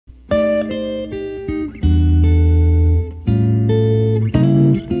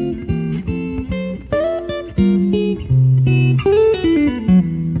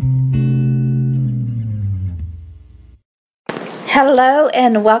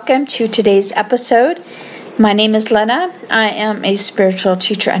and welcome to today's episode. My name is Lena. I am a spiritual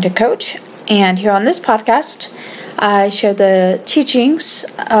teacher and a coach, and here on this podcast, I share the teachings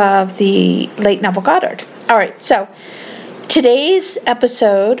of the late Neville Goddard. All right, so today's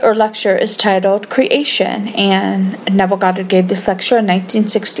episode or lecture is titled Creation, and Neville Goddard gave this lecture in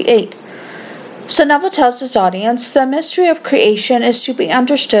 1968. So Neville tells his audience the mystery of creation is to be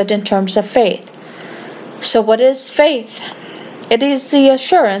understood in terms of faith. So what is faith? It is the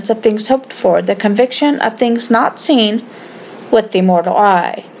assurance of things hoped for, the conviction of things not seen with the mortal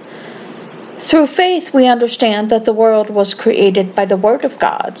eye. Through faith, we understand that the world was created by the Word of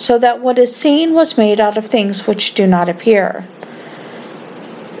God, so that what is seen was made out of things which do not appear.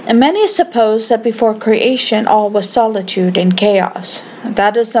 And many suppose that before creation all was solitude and chaos.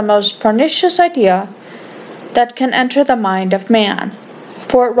 That is the most pernicious idea that can enter the mind of man,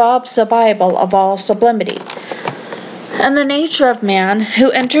 for it robs the Bible of all sublimity. And the nature of man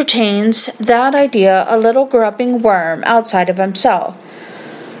who entertains that idea a little grubbing worm outside of himself.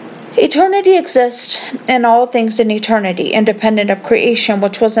 Eternity exists in all things in eternity, independent of creation,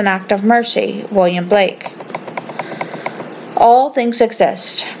 which was an act of mercy. William Blake. All things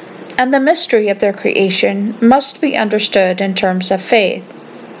exist, and the mystery of their creation must be understood in terms of faith.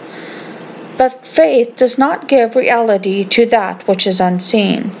 But faith does not give reality to that which is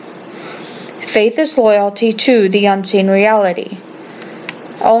unseen. Faith is loyalty to the unseen reality.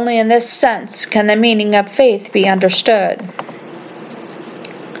 Only in this sense can the meaning of faith be understood.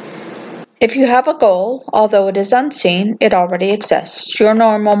 If you have a goal, although it is unseen, it already exists. Your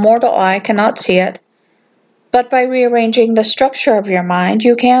normal mortal eye cannot see it, but by rearranging the structure of your mind,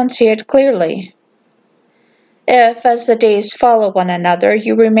 you can see it clearly. If, as the days follow one another,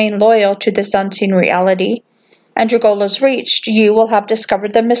 you remain loyal to this unseen reality, and your goal is reached, you will have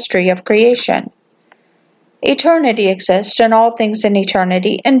discovered the mystery of creation. Eternity exists in all things in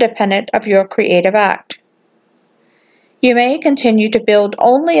eternity, independent of your creative act. You may continue to build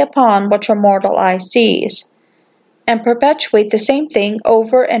only upon what your mortal eye sees, and perpetuate the same thing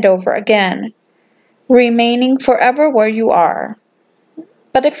over and over again, remaining forever where you are.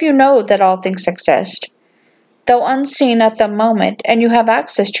 But if you know that all things exist, though unseen at the moment, and you have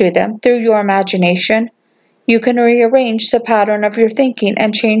access to them through your imagination, you can rearrange the pattern of your thinking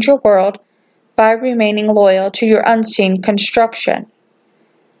and change your world by remaining loyal to your unseen construction.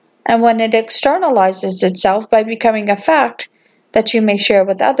 And when it externalizes itself by becoming a fact that you may share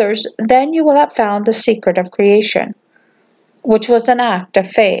with others, then you will have found the secret of creation, which was an act of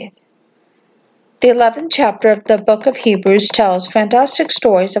faith. The 11th chapter of the book of Hebrews tells fantastic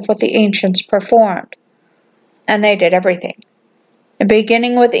stories of what the ancients performed. And they did everything.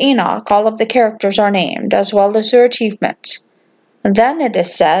 Beginning with Enoch, all of the characters are named, as well as their achievements. And then it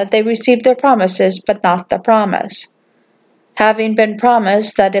is said they received their promises, but not the promise. Having been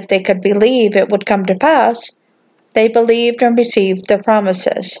promised that if they could believe it would come to pass, they believed and received the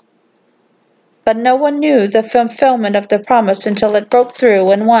promises. But no one knew the fulfillment of the promise until it broke through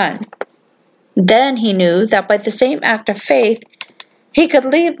and won. Then he knew that by the same act of faith, he could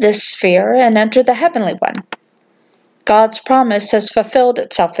leave this sphere and enter the heavenly one. God's promise has fulfilled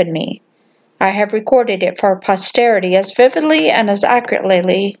itself in me. I have recorded it for posterity as vividly and as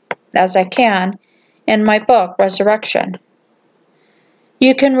accurately as I can in my book, Resurrection.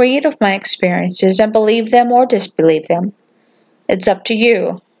 You can read of my experiences and believe them or disbelieve them. It's up to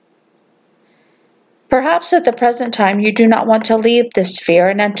you. Perhaps at the present time you do not want to leave this sphere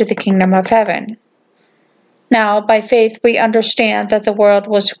and enter the kingdom of heaven. Now, by faith we understand that the world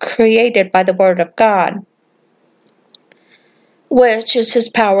was created by the Word of God, which is his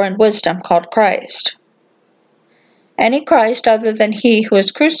power and wisdom called Christ. Any Christ other than he who is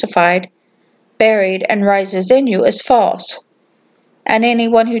crucified, buried, and rises in you is false, and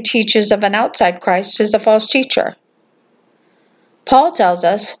anyone who teaches of an outside Christ is a false teacher. Paul tells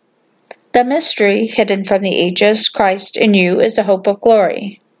us, the mystery hidden from the ages, Christ in you, is a hope of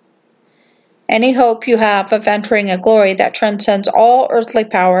glory. Any hope you have of entering a glory that transcends all earthly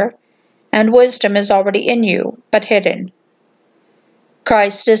power and wisdom is already in you, but hidden.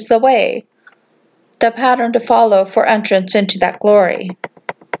 Christ is the way, the pattern to follow for entrance into that glory.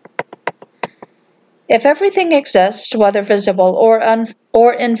 If everything exists, whether visible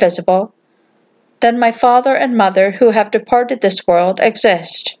or invisible, then my father and mother who have departed this world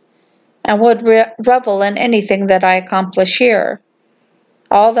exist, and would revel in anything that I accomplish here.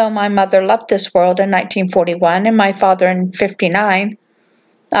 Although my mother left this world in 1941 and my father in 59,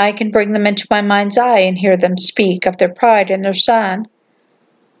 I can bring them into my mind's eye and hear them speak of their pride in their son,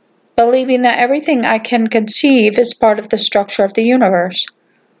 believing that everything I can conceive is part of the structure of the universe.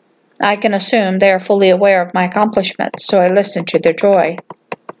 I can assume they are fully aware of my accomplishments, so I listen to their joy.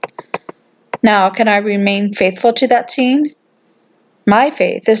 Now, can I remain faithful to that scene? My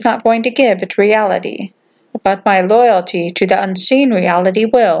faith is not going to give it reality, but my loyalty to the unseen reality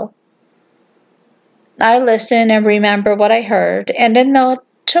will. I listen and remember what I heard, and in the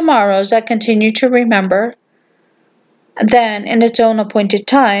tomorrows I continue to remember. Then, in its own appointed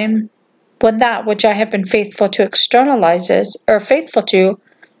time, when that which I have been faithful to externalizes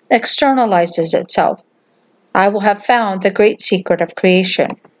itself, I will have found the great secret of creation.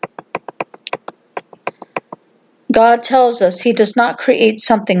 God tells us He does not create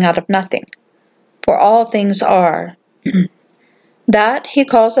something out of nothing, for all things are. That He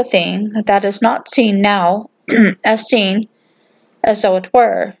calls a thing that is not seen now as seen, as though it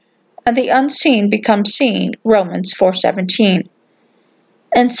were, and the unseen becomes seen. Romans 4:17.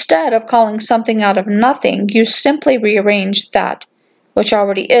 Instead of calling something out of nothing, you simply rearrange that which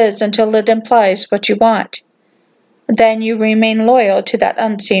already is until it implies what you want. Then you remain loyal to that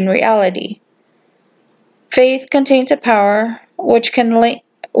unseen reality. Faith contains a power which can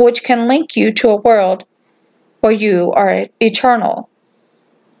link you to a world where you are eternal.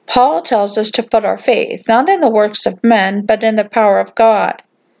 Paul tells us to put our faith not in the works of men, but in the power of God.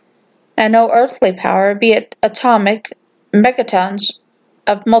 And no earthly power, be it atomic, megatons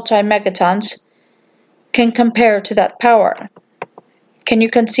of multi-megatons, can compare to that power. Can you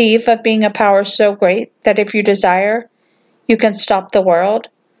conceive of being a power so great that if you desire, you can stop the world?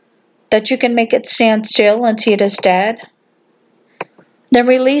 That you can make it stand still and see it as dead? Then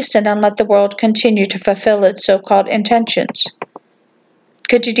release it and let the world continue to fulfill its so-called intentions.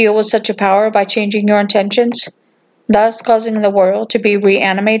 Could you deal with such a power by changing your intentions, thus causing the world to be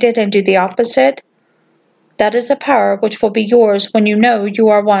reanimated and do the opposite? That is a power which will be yours when you know you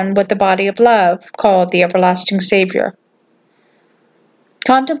are one with the body of love called the everlasting Savior.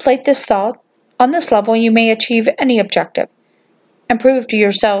 Contemplate this thought. On this level you may achieve any objective, and prove to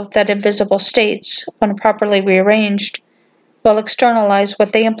yourself that invisible states, when properly rearranged, will externalize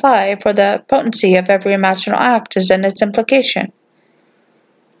what they imply, for the potency of every imaginal act is in its implication.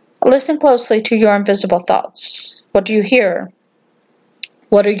 Listen closely to your invisible thoughts. What do you hear?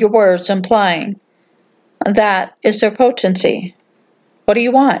 What are your words implying? That is their potency. What do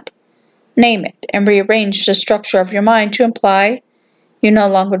you want? Name it, and rearrange the structure of your mind to imply you no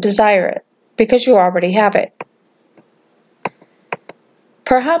longer desire it, because you already have it.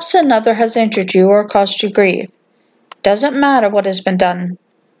 Perhaps another has injured you or caused you grief. Doesn't matter what has been done.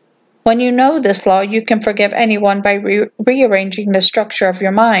 When you know this law, you can forgive anyone by rearranging the structure of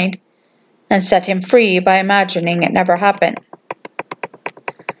your mind and set him free by imagining it never happened.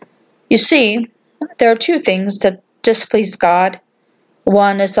 You see, there are two things that displease God.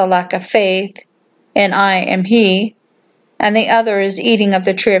 One is the lack of faith in I am He, and the other is eating of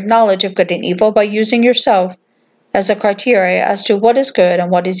the tree of knowledge of good and evil by using yourself as a criteria as to what is good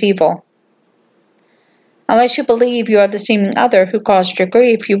and what is evil. Unless you believe you are the seeming other who caused your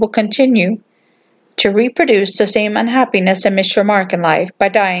grief, you will continue to reproduce the same unhappiness and miss your mark in life by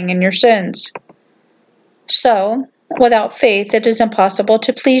dying in your sins. So, without faith, it is impossible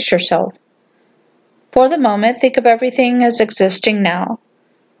to please yourself. For the moment, think of everything as existing now.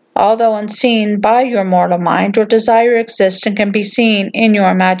 Although unseen by your mortal mind, your desire exists and can be seen in your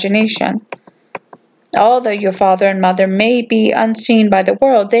imagination. Although your father and mother may be unseen by the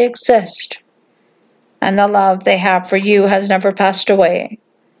world, they exist, and the love they have for you has never passed away.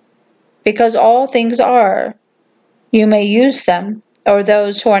 Because all things are, you may use them, or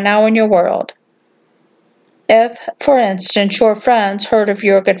those who are now in your world. If, for instance, your friends heard of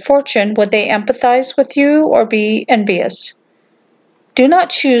your good fortune, would they empathize with you or be envious? Do not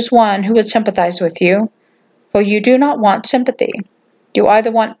choose one who would sympathize with you, for you do not want sympathy. You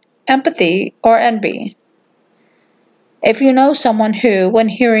either want empathy or envy. If you know someone who, when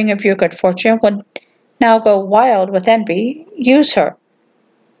hearing of your good fortune, would now go wild with envy, use her.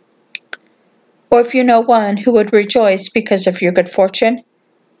 Or if you know one who would rejoice because of your good fortune,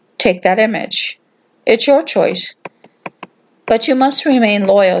 take that image. It's your choice. But you must remain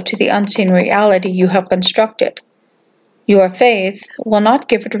loyal to the unseen reality you have constructed. Your faith will not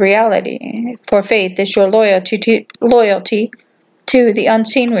give it reality, for faith is your loyalty to the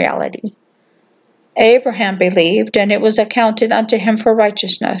unseen reality. Abraham believed, and it was accounted unto him for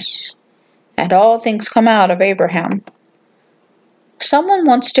righteousness, and all things come out of Abraham. Someone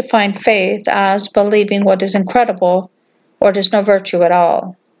wants to define faith as believing what is incredible or does no virtue at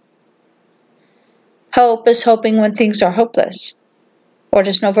all. Hope is hoping when things are hopeless, or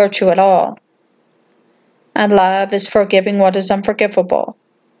does no virtue at all. And love is forgiving what is unforgivable,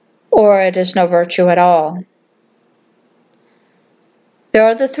 or it is no virtue at all. There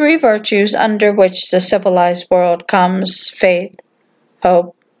are the three virtues under which the civilized world comes: faith,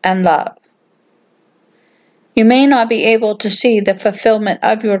 hope, and love. You may not be able to see the fulfillment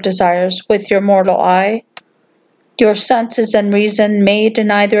of your desires with your mortal eye. Your senses and reason may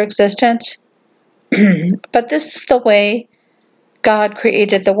deny their existence. But this is the way God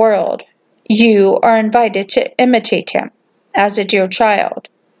created the world. You are invited to imitate Him as a dear child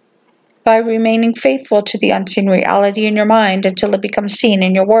by remaining faithful to the unseen reality in your mind until it becomes seen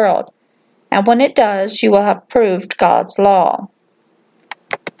in your world. And when it does, you will have proved God's law.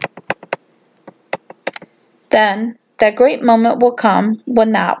 Then, that great moment will come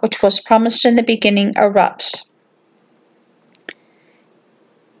when that which was promised in the beginning erupts.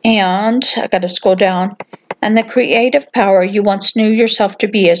 And, I gotta scroll down, and the creative power you once knew yourself to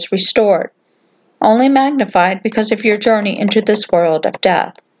be is restored, only magnified because of your journey into this world of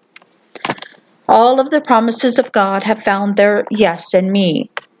death. All of the promises of God have found their yes in me.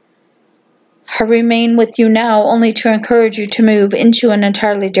 I remain with you now only to encourage you to move into an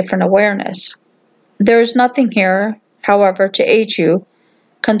entirely different awareness. There is nothing here, however, to aid you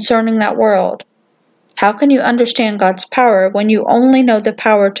concerning that world. How can you understand God's power when you only know the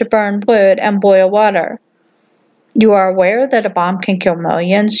power to burn wood and boil water? You are aware that a bomb can kill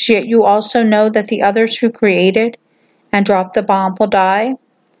millions, yet you also know that the others who created and dropped the bomb will die,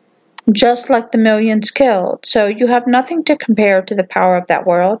 just like the millions killed. So you have nothing to compare to the power of that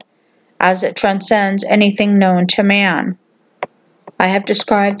world, as it transcends anything known to man. I have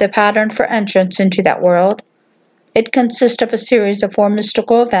described the pattern for entrance into that world. It consists of a series of 4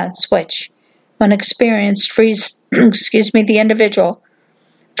 mystical events which, when experienced, frees the individual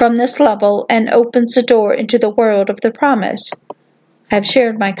from this level and opens the door into the world of the promise. I have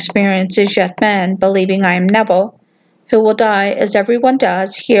shared my experiences, yet men, believing I am Neville, who will die as everyone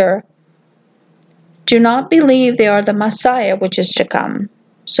does here, do not believe they are the Messiah which is to come,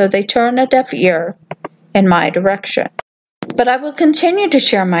 so they turn a deaf ear in my direction. But I will continue to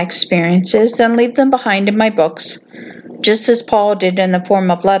share my experiences and leave them behind in my books, just as Paul did in the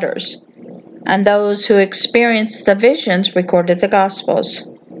form of letters, and those who experienced the visions recorded the Gospels.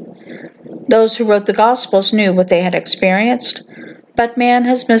 Those who wrote the Gospels knew what they had experienced, but man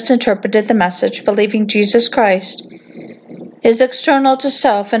has misinterpreted the message, believing Jesus Christ is external to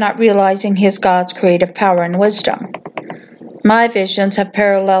self and not realizing he is God's creative power and wisdom. My visions have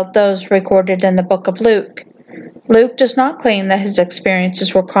paralleled those recorded in the book of Luke. Luke does not claim that his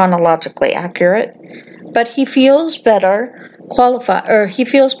experiences were chronologically accurate, but he feels better qualified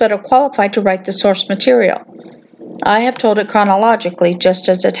to write the source material. I have told it chronologically, just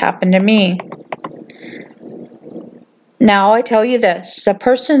as it happened to me. Now I tell you this,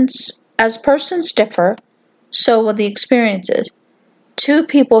 as persons differ, so will the experiences. 2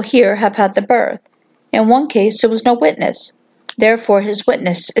 people here have had the birth. In one case, there was no witness. Therefore, his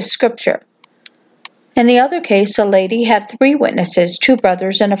witness is Scripture. In the other case, a lady had 3 witnesses, 2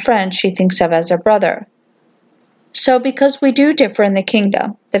 brothers and a friend she thinks of as a brother. So because we do differ in the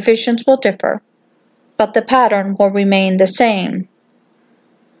kingdom, the visions will differ, but the pattern will remain the same.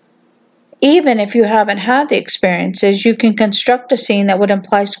 Even if you haven't had the experiences, you can construct a scene that would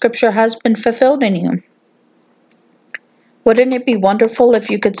imply Scripture has been fulfilled in you. Wouldn't it be wonderful if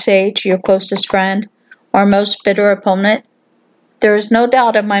you could say to your closest friend or most bitter opponent, "There is no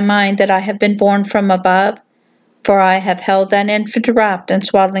doubt in my mind that I have been born from above, for I have held that infant wrapped in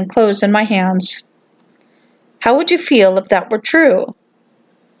swaddling clothes in my hands"? How would you feel if that were true?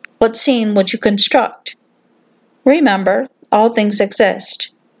 What scene would you construct? Remember, all things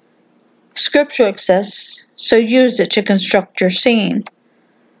exist. Scripture exists, so use it to construct your scene.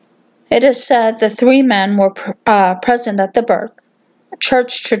 It is said the 3 men were present at the birth.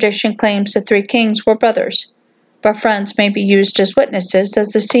 Church tradition claims the 3 kings were brothers, but friends may be used as witnesses, as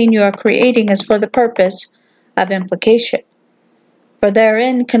the scene you are creating is for the purpose of implication, for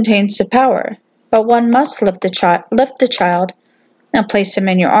therein contains the power, but one must lift the child and place him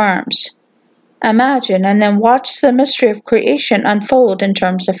in your arms. Imagine and then watch the mystery of creation unfold in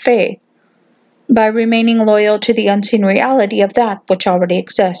terms of faith, by remaining loyal to the unseen reality of that which already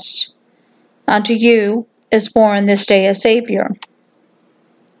exists. Unto you is born this day a Savior,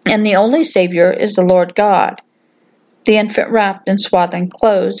 and the only Savior is the Lord God. The infant wrapped in swaddling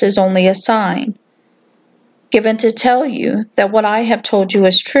clothes is only a sign, given to tell you that what I have told you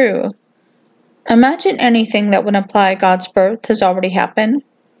is true. Imagine anything that would imply God's birth has already happened.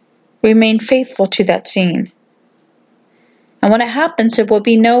 Remain faithful to that scene. And when it happens, there will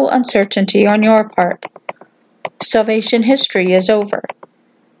be no uncertainty on your part. Salvation history is over.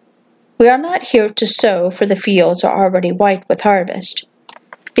 We are not here to sow, for the fields are already white with harvest.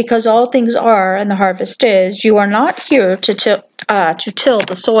 Because all things are, and the harvest is, you are not here to till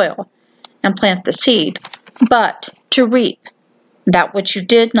the soil and plant the seed, but to reap that which you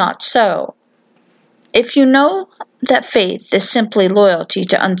did not sow. If you know that faith is simply loyalty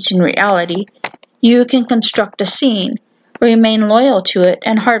to unseen reality, you can construct a scene, remain loyal to it,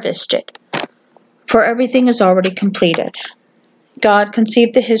 and harvest it, for everything is already completed. God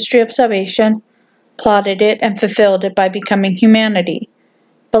conceived the history of salvation, plotted it, and fulfilled it by becoming humanity,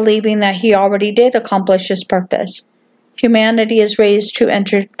 believing that he already did accomplish his purpose. Humanity is raised to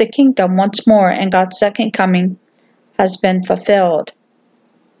enter the kingdom once more, and God's second coming has been fulfilled.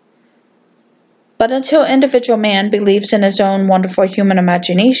 But until individual man believes in his own wonderful human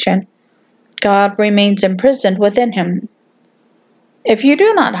imagination, God remains imprisoned within him. If you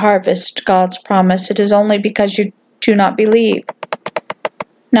do not harvest God's promise, it is only because you do not believe.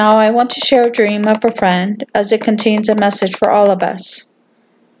 Now I want to share a dream of a friend, as it contains a message for all of us.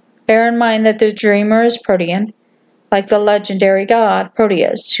 Bear in mind that the dreamer is Protean, like the legendary god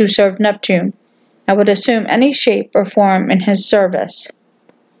Proteus, who served Neptune, and would assume any shape or form in his service.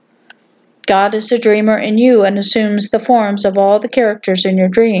 God is the dreamer in you and assumes the forms of all the characters in your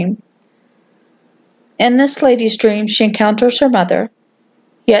dream. In this lady's dream, she encounters her mother,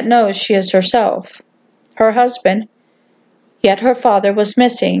 yet knows she is herself, her husband, yet her father was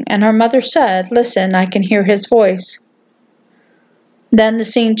missing, and her mother said, "Listen, I can hear his voice." Then the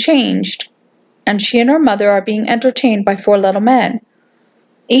scene changed, and she and her mother are being entertained by 4 little men,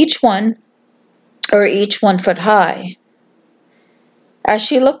 each 1 foot high. As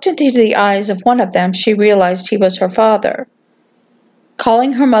she looked into the eyes of one of them, she realized he was her father.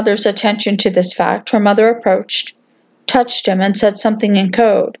 Calling her mother's attention to this fact, her mother approached, touched him, and said something in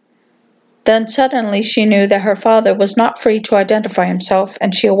code. Then suddenly she knew that her father was not free to identify himself,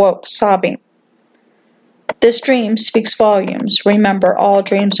 and she awoke, sobbing. This dream speaks volumes. Remember, all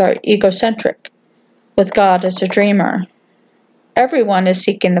dreams are egocentric, with God as a dreamer. Everyone is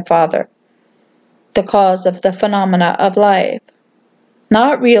seeking the Father, the cause of the phenomena of life,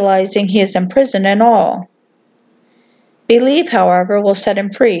 not realizing he is imprisoned in all. Belief, however, will set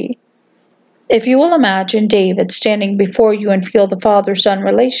him free. If you will imagine David standing before you and feel the father-son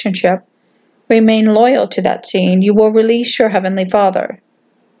relationship, remain loyal to that scene, you will release your Heavenly Father.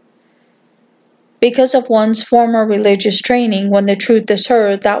 Because of one's former religious training, when the truth is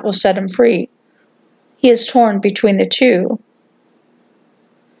heard, that will set him free. He is torn between the two.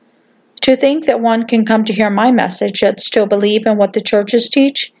 To think that one can come to hear my message yet still believe in what the churches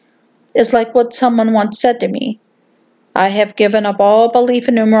teach is like what someone once said to me. I have given up all belief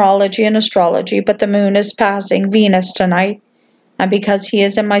in numerology and astrology, but the moon is passing Venus tonight, and because he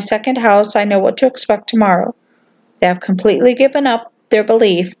is in my second house, I know what to expect tomorrow. They have completely given up their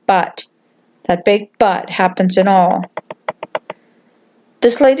belief, but that big but happens in all.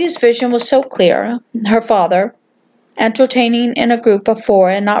 This lady's vision was so clear. Her father, entertaining in a group of 4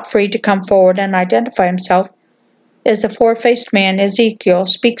 and not free to come forward and identify himself, is the 4-faced man Ezekiel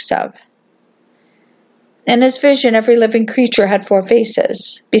speaks of. In his vision, every living creature had 4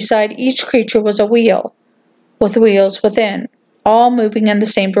 faces. Beside each creature was a wheel, with wheels within, all moving in the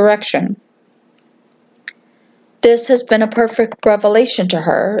same direction. This has been a perfect revelation to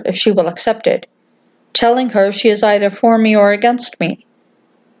her, if she will accept it, telling her she is either for me or against me.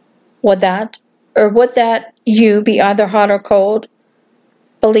 Would that you be either hot or cold,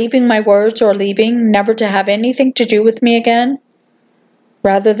 believing my words or leaving, never to have anything to do with me again?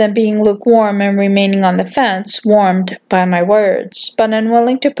 Rather than being lukewarm and remaining on the fence, warmed by my words, but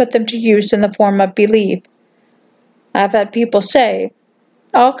unwilling to put them to use in the form of belief. I have had people say,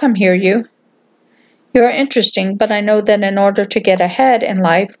 "I'll come hear you. You are interesting, but I know that in order to get ahead in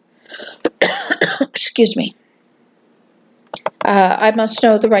life, I must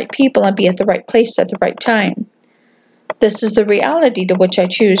know the right people and be at the right place at the right time. This is the reality to which I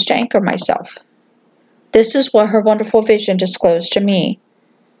choose to anchor myself." This is what her wonderful vision disclosed to me.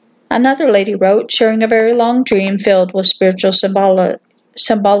 Another lady wrote, sharing a very long dream filled with spiritual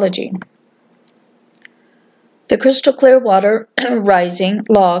symbology. The crystal clear water rising,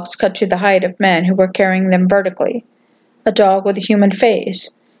 logs cut to the height of men who were carrying them vertically, a dog with a human face,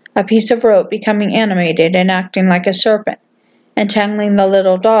 a piece of rope becoming animated and acting like a serpent, entangling the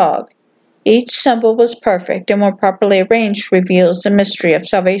little dog. Each symbol was perfect and when properly arranged reveals the mystery of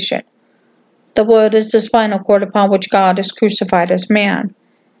salvation. The wood is the spinal cord upon which God is crucified as man.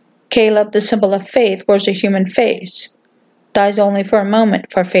 Caleb, the symbol of faith, wears a human face, dies only for a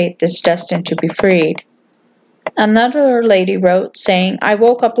moment, for faith is destined to be freed. Another lady wrote, saying, I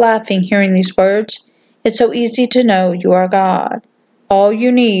woke up laughing hearing these words. It's so easy to know you are God. All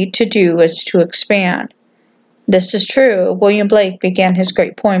you need to do is to expand. This is true. William Blake began his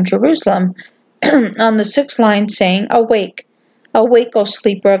great poem, Jerusalem, on the 6th line saying, Awake, awake, O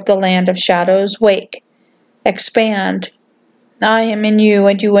sleeper of the land of shadows, wake, expand. I am in you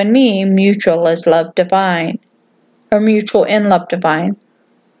and you in me, mutual as love divine, or mutual in love divine.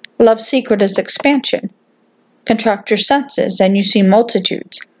 Love's secret is expansion. Contract your senses and you see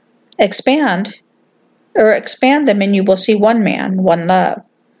multitudes. Expand them and you will see one man, one love.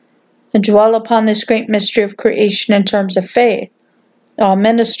 And dwell upon this great mystery of creation in terms of faith. All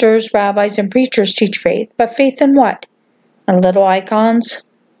ministers, rabbis, and preachers teach faith, but faith in what? In little icons?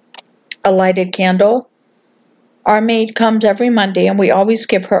 A lighted candle? Our maid comes every Monday and we always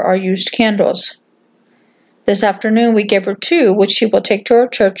give her our used candles. This afternoon we give her 2, which she will take to her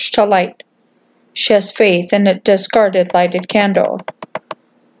church to light. She has faith in a discarded lighted candle.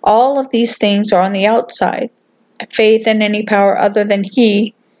 All of these things are on the outside. Faith in any power other than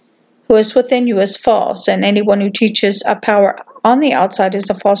He who is within you is false, and anyone who teaches a power on the outside is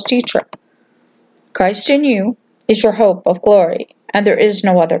a false teacher. Christ in you is your hope of glory, and there is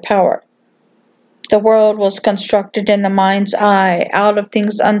no other power. The world was constructed in the mind's eye, out of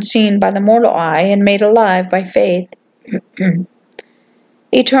things unseen by the mortal eye, and made alive by faith.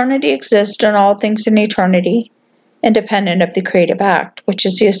 Eternity exists in all things in eternity, independent of the creative act, which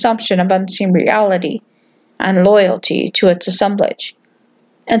is the assumption of unseen reality and loyalty to its assemblage.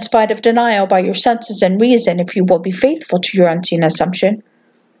 In spite of denial by your senses and reason, if you will be faithful to your unseen assumption,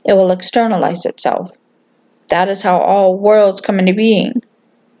 it will externalize itself. That is how all worlds come into being.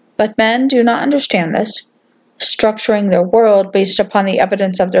 But men do not understand this. Structuring their world based upon the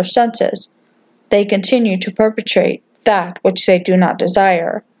evidence of their senses, they continue to perpetrate that which they do not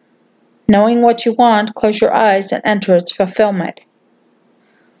desire. Knowing what you want, close your eyes and enter its fulfillment.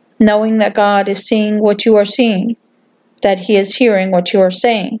 Knowing that God is seeing what you are seeing, that He is hearing what you are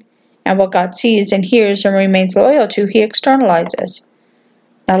saying, and what God sees and hears and remains loyal to, He externalizes.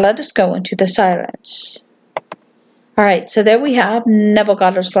 Now let us go into the silence. Alright, so there we have Neville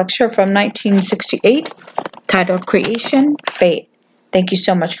Goddard's lecture from 1968, titled Creation, Faith. Thank you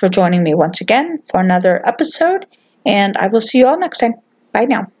so much for joining me once again for another episode, and I will see you all next time. Bye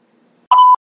now.